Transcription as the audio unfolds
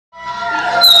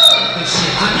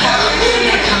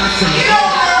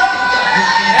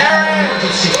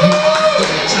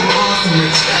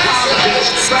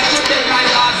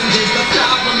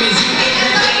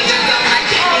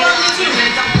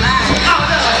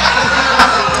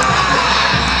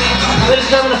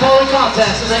gentlemen, the following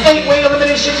contest is an 8-way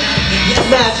elimination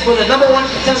match for the #1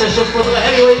 contendership for the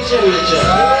heavyweight championship.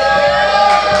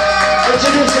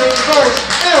 Introducing first,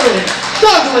 Aaron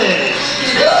Douglas.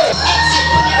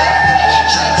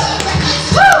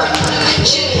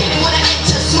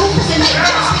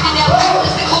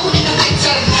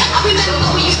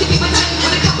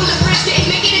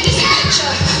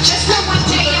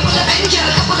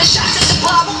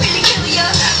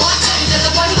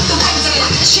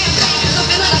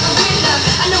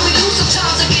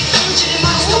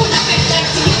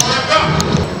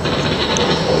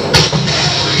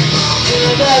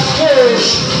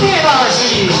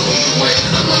 Anarki.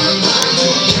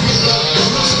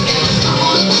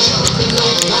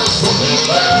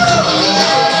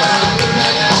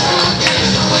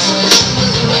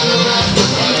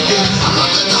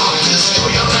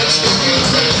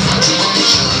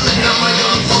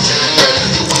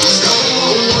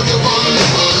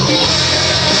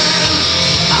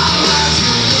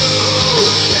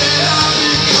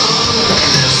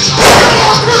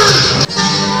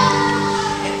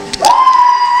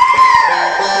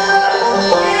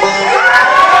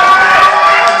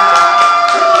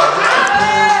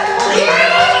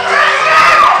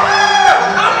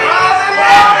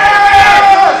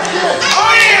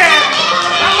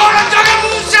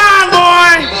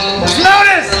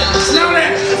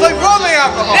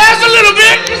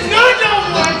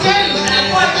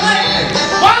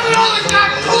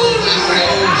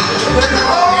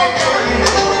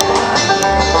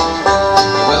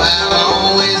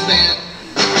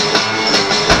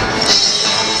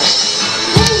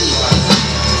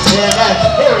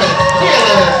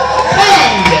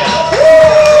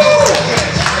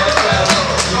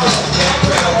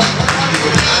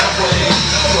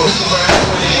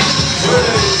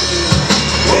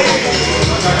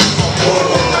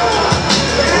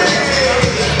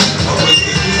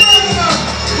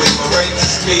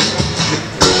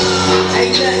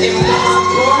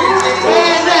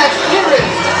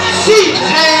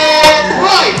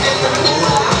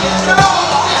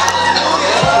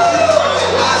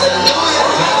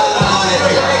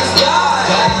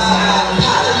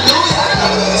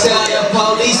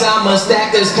 I'ma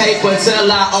stack this paper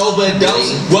till I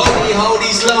overdose. Whoa, hold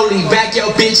these slowly. Back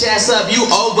your bitch ass up, you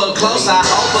over close. I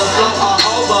overflow or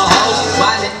overhost.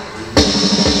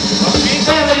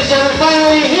 And ladies and gentlemen,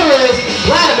 finally, here is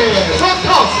Vladimir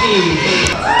Volkovsky.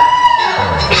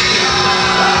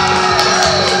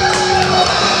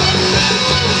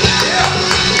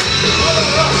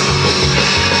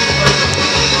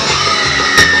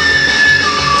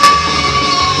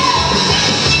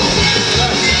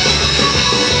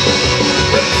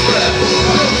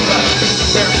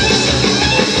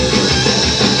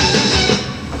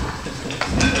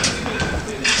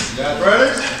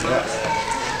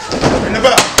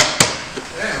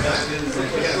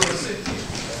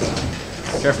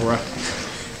 Careful, bro.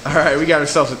 Alright, we got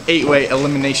ourselves an 8-way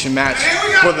elimination match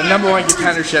for the #1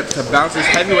 contendership to Bouncer's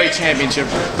heavyweight championship.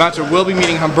 Bouncer will be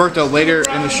meeting Humberto later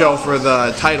in the show for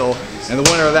the title, and the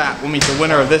winner of that will meet the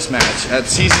winner of this match at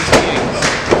season's meetings.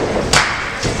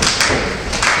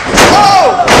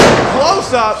 Oh!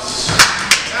 Close up!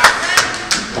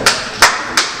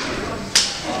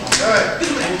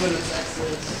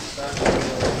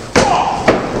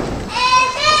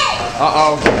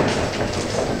 Uh-oh.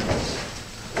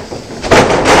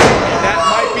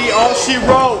 All she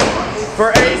wrote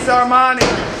for Ace Armani.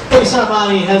 Ace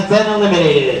Armani has been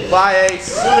eliminated. Bye,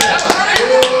 Ace. Got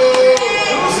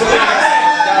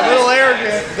a little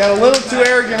arrogant. Got a little too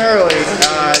arrogant early.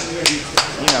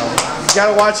 You know, you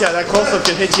gotta watch out. That close-up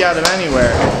could hit you out of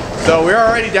anywhere. So we're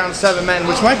already down 7 men,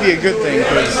 which might be a good thing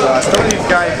because some of these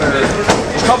guys are a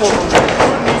couple.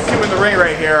 These two in the ring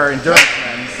right here are endurance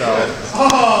men. So,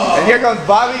 and here comes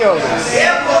Bobby Otis.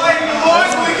 Yeah, boy.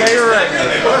 Okay, you're ready.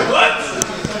 What?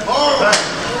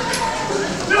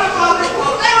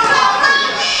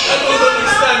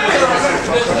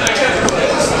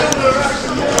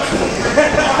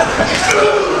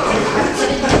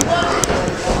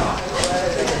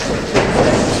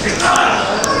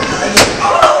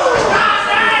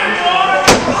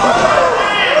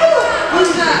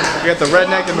 You got the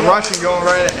redneck and the Russian going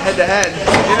right head to head.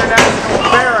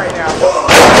 International fair right now.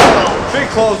 Big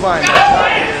clothesline.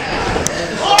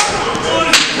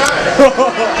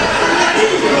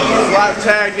 Slap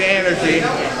tag to Anarki.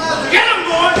 Get him,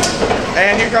 boy!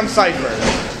 And here comes Cypher.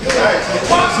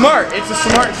 Smart. It's a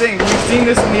smart thing. We've seen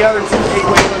this in the other 2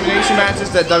 8-way elimination matches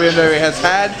that WMWA has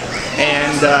had,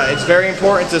 and it's very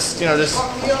important to, you know, just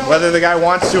whether the guy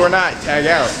wants to or not, tag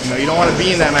out. You know, you don't want to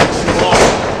be in that match too long.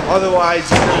 Otherwise,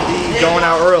 you're going to be going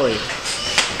out early.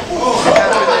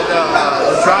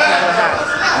 The drop of the hat.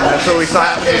 And that's what we saw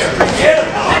happen to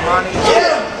Armani.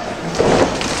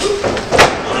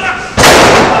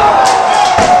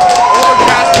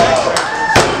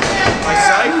 By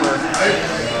Cypher.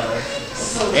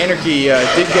 Anarki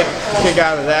did get a kick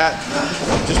out of that.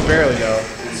 Just barely though.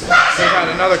 They got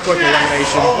another quick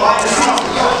elimination.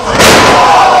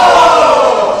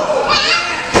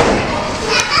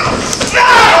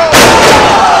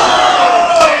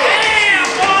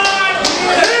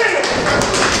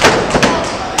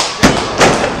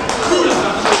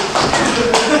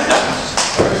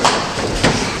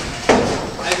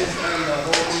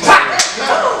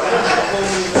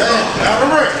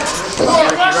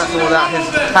 Without his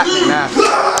patent mask.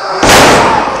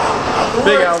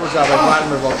 Big elbow job by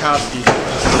Vladimir Volkovsky.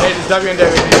 Made his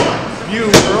WMWA debut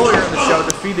earlier in the show,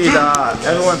 defeated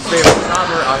everyone's favorite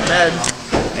Contender, Ahmed,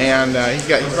 and he's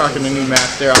rocking a new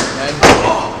mask there, Ahmed.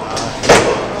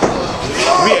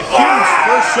 It'll be a huge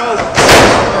first show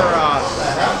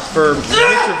for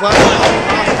Mr. Vladimir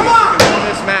Volkovsky to win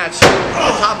this match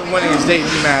on top of winning his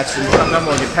debut match and become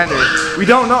 #1 contender. We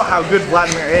don't know how good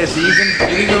Vladimir is. He's in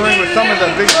the ring with some of the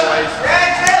big boys.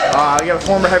 We got a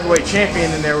former heavyweight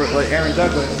champion in there with like Aaron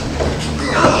Douglas.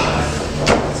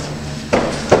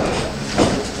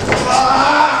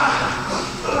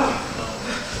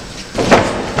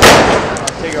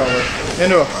 Take over.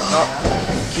 Into a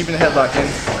keeping the headlock in.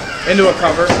 Into a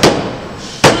cover.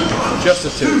 Just a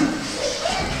 2.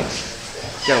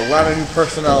 Got a lot of new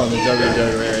personnel in the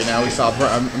WWA right now. We saw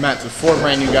a match with 4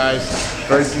 brand new guys.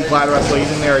 Very few flat wrestler.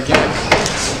 He's in there again.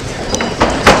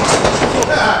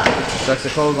 That's the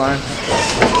clothesline.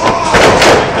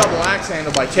 Double axe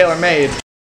handle by Taylor Made.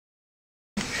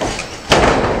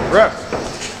 Ref.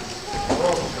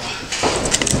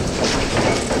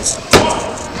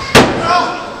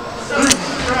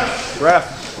 Ref.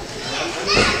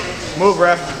 Move,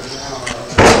 ref.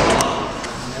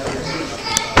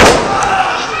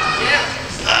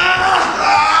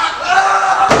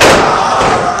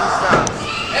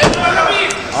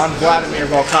 On Vladimir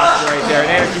Volkovsky right there, and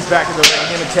Anarki's back in the ring.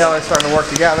 Him and Taylor are starting to work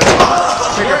together.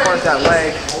 Pick apart that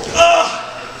leg.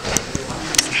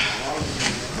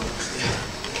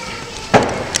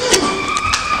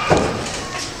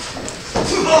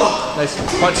 Nice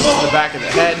punches to the back of the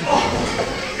head.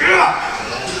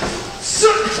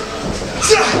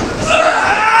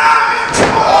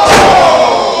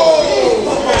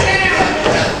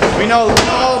 We know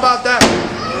all about that.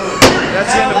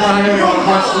 That's the end of Vladimir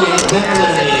Volkovsky.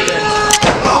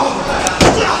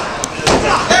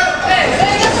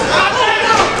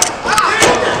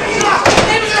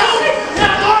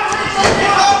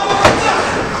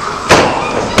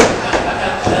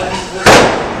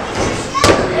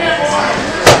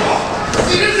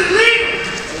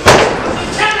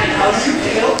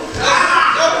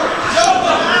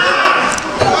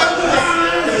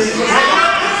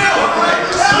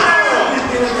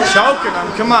 Choking him,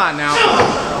 come on now.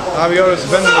 Otis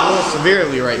bending a little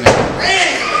severely right now.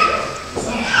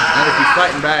 Anarki's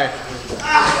fighting back.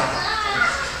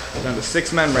 Down to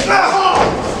 6 men right now.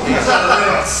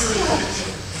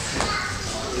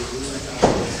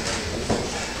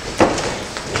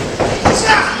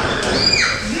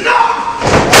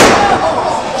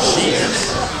 Jesus.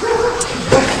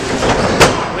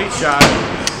 Complete shot.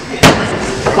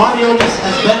 Bobby Otis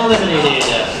has been eliminated.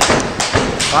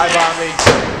 Bye, Bobby.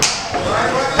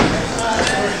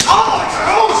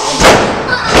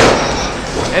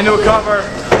 Into a cover.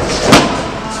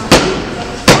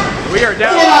 We are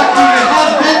down. Anarki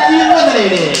has been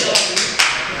eliminated.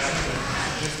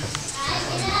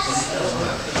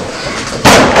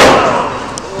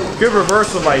 Good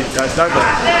reversal by Douglas.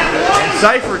 And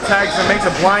Cypher tags and makes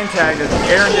a blind tag that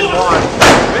Aaron didn't want.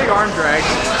 Big arm drag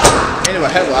into a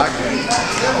headlock.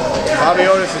 Bobby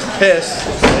Otis is pissed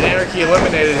that Anarki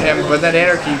eliminated him, but then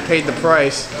Anarki paid the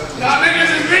price.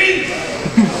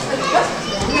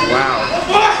 Wow.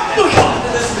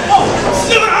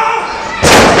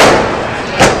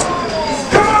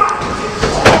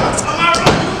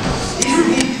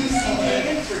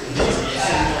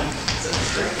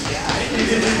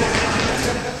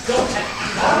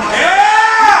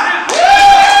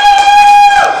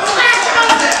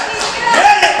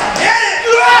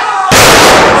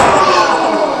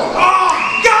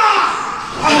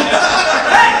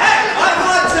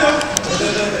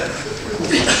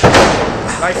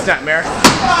 Nice snapmare.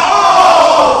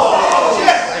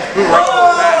 Boot right to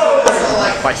the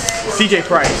back by CJ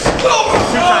Price.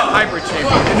 2-time hybrid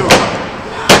champion into a cover.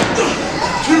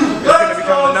 He's going to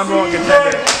become the #1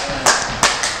 contender.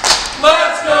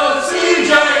 Let's go,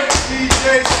 CJ! CJ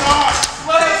Stark!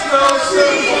 Let's go,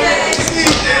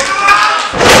 CJ!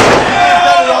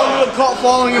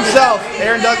 following himself.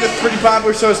 Aaron Douglas, pretty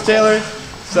popular, so is Taylor.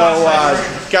 So,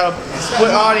 got a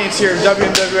split audience here in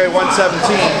WMWA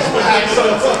 117.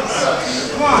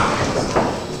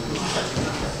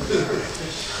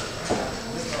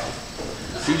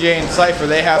 CJ and Cypher,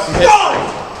 they have some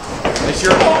history. This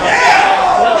year.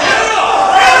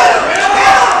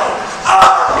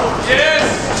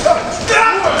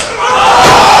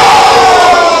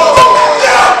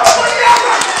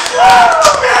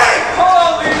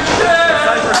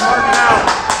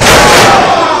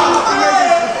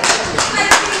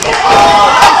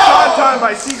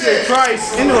 By CJ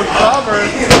Price into a cover.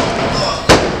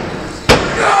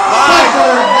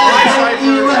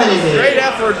 Great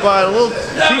effort, but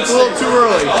peaked a little too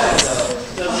early.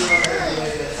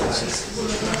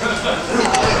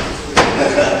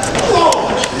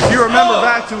 If you remember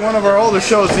back to one of our older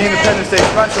shows, the Independence Day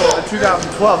Special in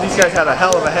 2012, these guys had a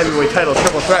hell of a heavyweight title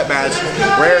triple threat match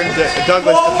where Aaron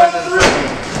Douglas defended the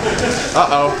first.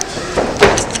 Uh-oh.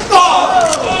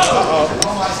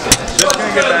 Just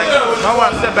gonna get back. I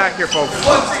want to step back here, folks.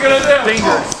 What's he gonna do?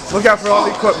 Dangerous. Look out for all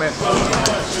the equipment.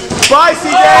 Bye,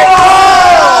 CJ!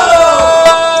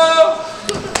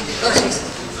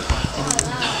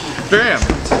 Bam!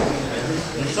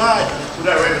 Inside.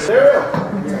 There.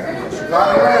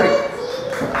 Not ready.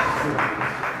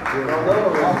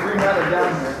 All 3 men are down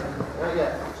here. Not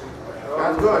yet.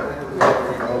 That's good.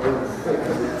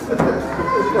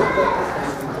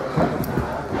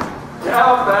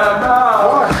 Help them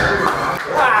now!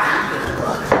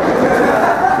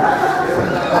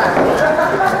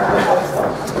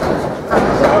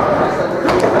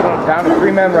 Down to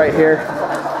 3 men right here.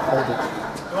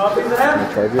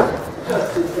 Charge it.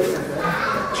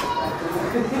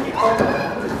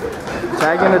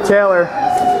 Tag into Taylor.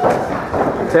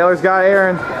 Taylor's got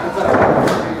Aaron.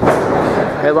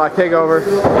 Headlock takeover.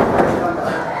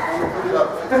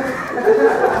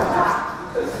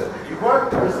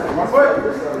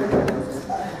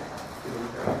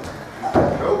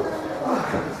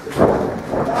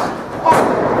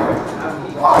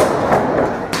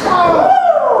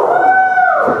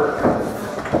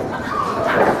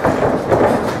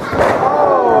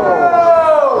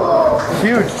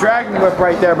 Huge dragon whip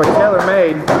right there, but Taylor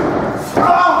made.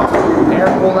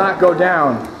 Aaron will not go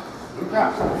down.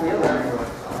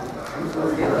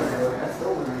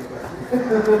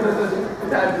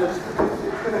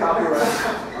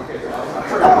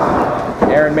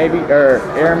 Aaron may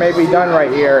be done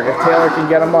right here if Taylor can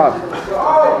get him up.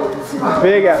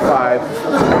 Big F5.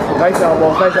 Nice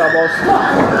elbows, nice elbows.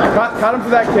 Cut him for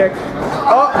that kick.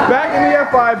 Oh, back in the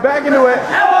F5, back into it.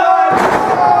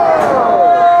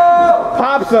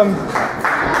 Pops him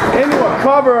into a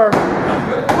cover,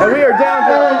 and we are down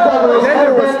to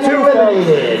Contender was 2, folks.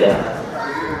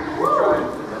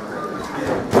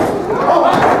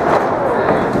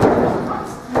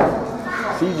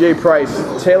 CJ Price,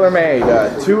 Taylor made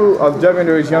 2 of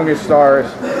WMWA's youngest stars,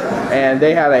 and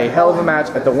they had a hell of a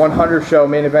match at the 100 show,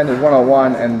 main evented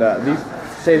 101, and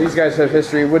these guys have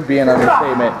history would be an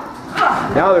understatement.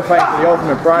 Now they're fighting for the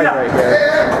ultimate prize right here.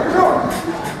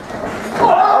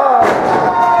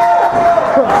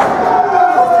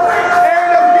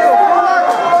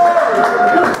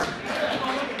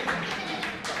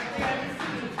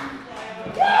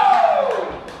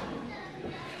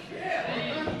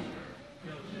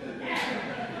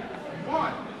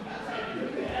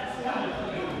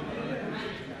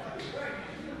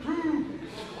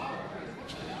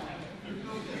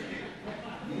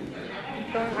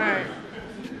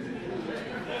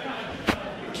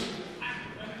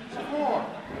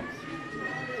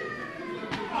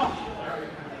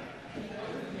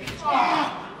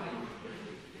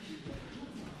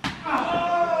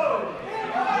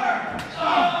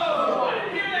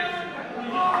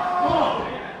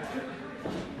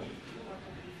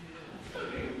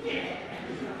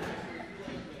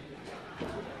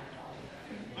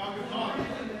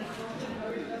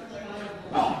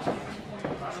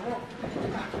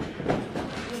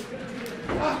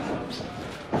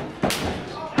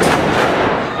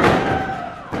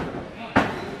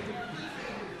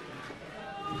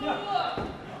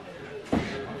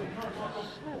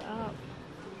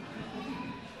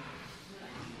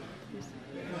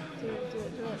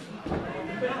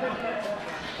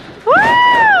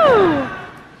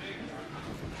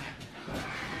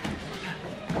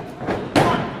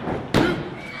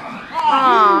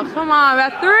 Come on,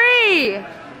 about 3.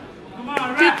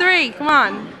 2, 3, come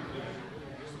on.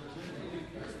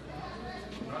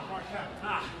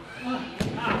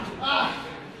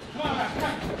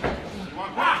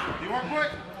 You want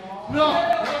quick? No.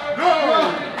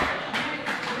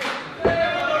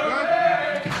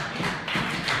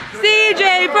 CJ!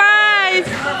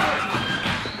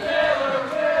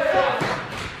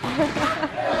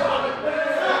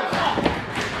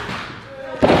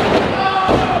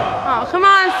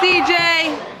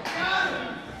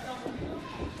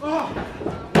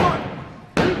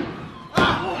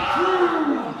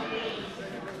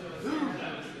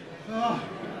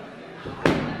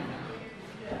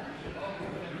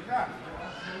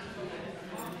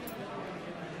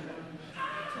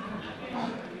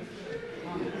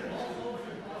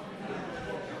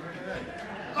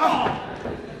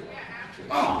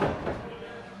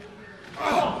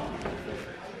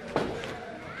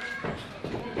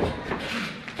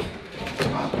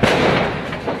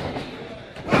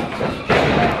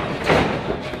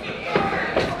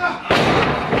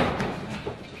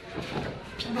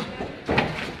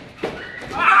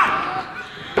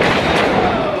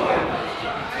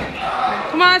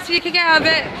 kick out of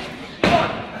it.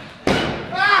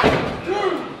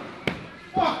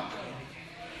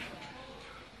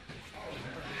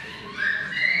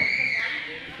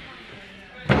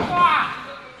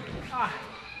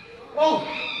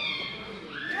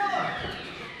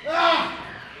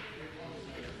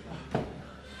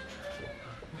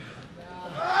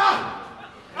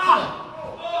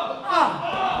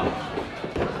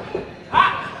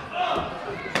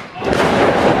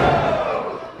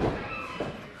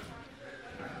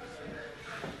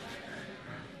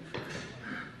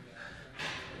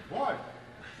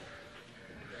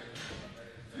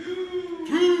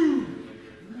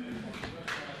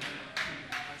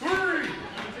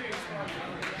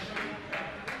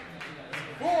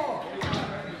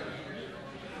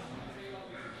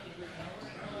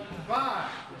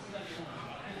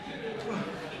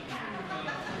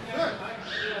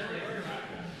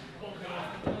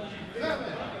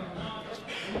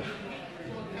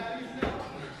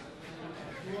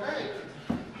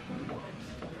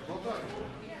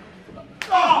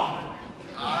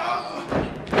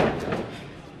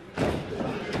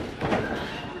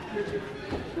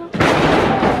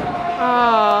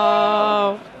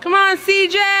 Oh, come on,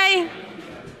 CJ.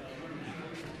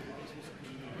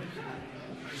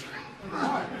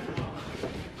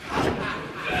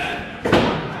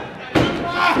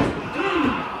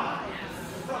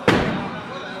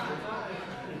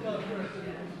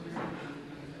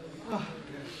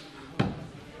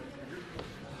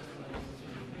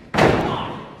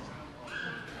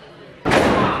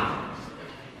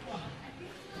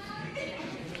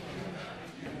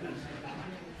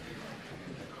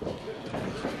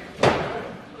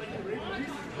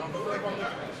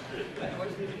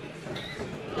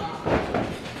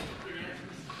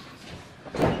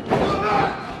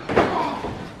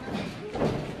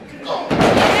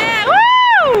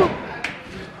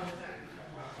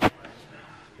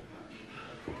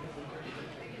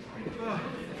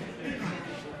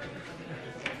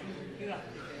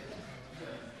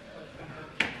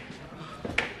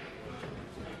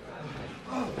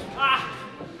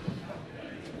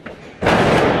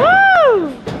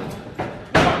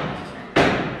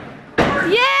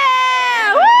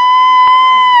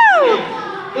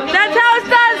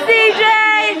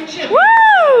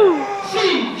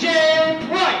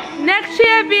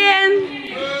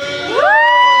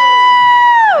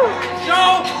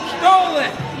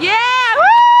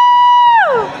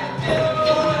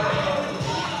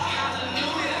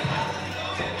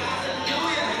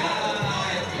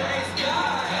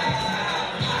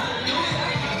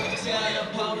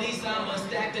 I'ma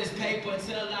stack this paper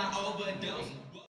till I overdose.